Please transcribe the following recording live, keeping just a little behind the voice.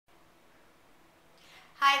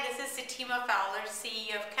this is Sitima Fowler,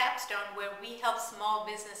 CEO of Capstone, where we help small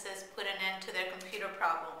businesses put an end to their computer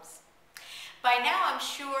problems. By now, I'm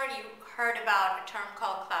sure you heard about a term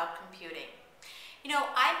called cloud computing. You know,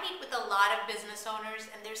 I meet with a lot of business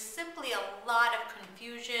owners, and there's simply a lot of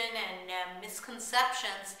confusion and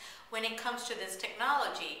misconceptions when it comes to this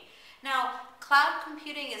technology. Now, cloud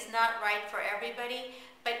computing is not right for everybody,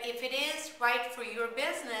 but if it is right for your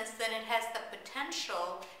business, then it has the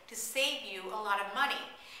potential to save you a lot of money.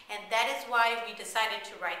 And that is why we decided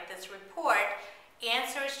to write this report,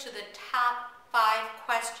 answers to the top 5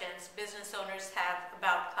 questions business owners have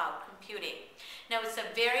about cloud computing. Now, it's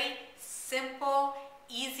a very simple,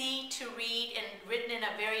 easy to read and written in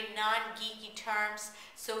a very non-geeky terms,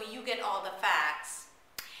 so you get all the facts.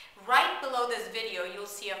 Right below this video, you'll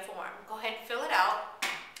see a form. Go ahead, fill it out,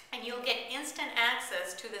 and you'll get instant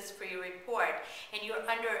access to this free report. And you're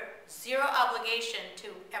under zero obligation to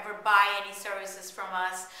ever buy any services from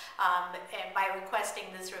us by requesting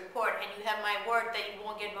this report. And you have my word that you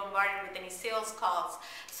won't get bombarded with any sales calls.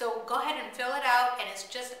 So go ahead and fill it out, and it's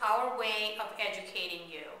just our way of educating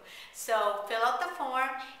you. So fill out the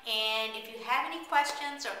form, and if you have any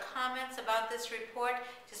questions or comments about this report,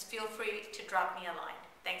 just feel free to drop me a line.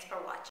 Thanks for watching.